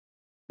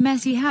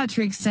Messi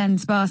hat-trick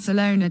sends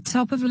Barcelona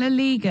top of La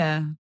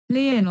Liga.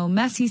 Lionel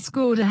Messi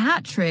scored a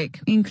hat-trick,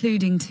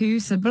 including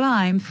 2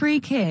 sublime free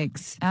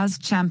kicks, as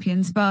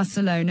champions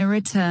Barcelona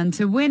returned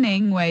to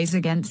winning ways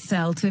against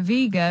Celta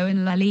Vigo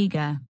in La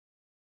Liga.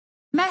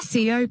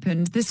 Messi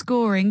opened the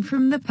scoring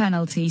from the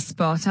penalty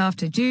spot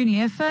after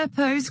Junior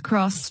Firpo's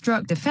cross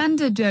struck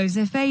defender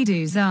Joseph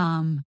Aidoo's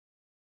arm.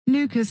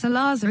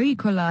 Olaza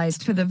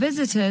equalised for the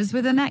visitors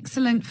with an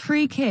excellent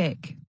free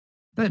kick.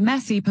 But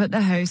Messi put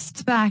the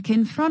hosts back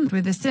in front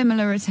with a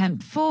similar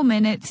attempt 4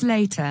 minutes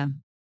later.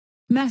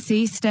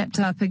 Messi stepped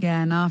up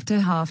again after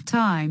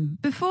half-time,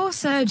 before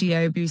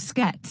Sergio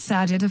Busquets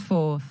added a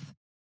 4th.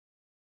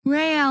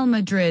 Real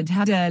Madrid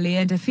had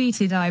earlier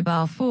defeated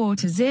Eibar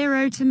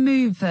 4-0 to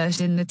move first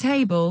in the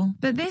table,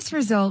 but this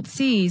result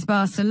sees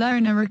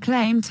Barcelona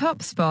reclaim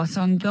top spot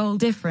on goal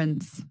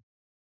difference.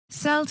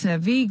 Celta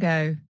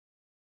Vigo,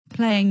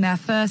 playing their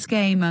first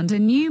game under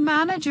new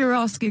manager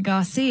Oscar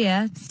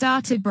Garcia,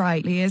 started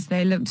brightly as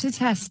they looked to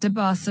test a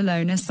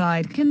Barcelona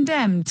side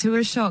condemned to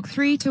a shock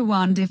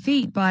 3-1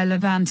 defeat by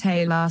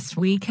Levante last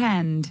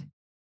weekend.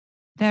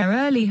 Their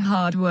early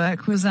hard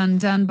work was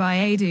undone by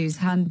Aidoo's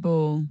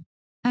handball,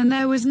 and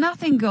there was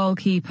nothing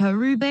goalkeeper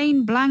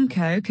Ruben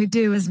Blanco could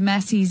do as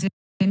Messi's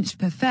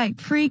inch-perfect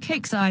free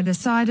kicks either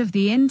side of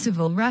the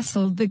interval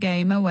wrestled the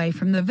game away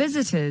from the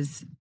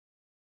visitors.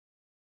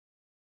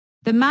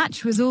 The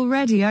match was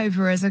already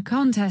over as a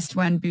contest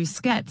when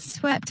Busquets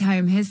swept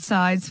home his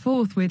side's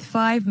 4th with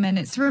 5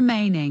 minutes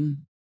remaining.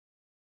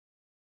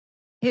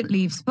 It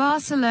leaves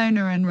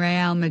Barcelona and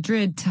Real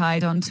Madrid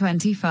tied on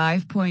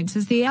 25 points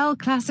as the El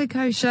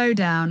Clasico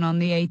showdown on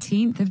the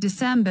 18th of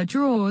December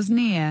draws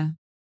near.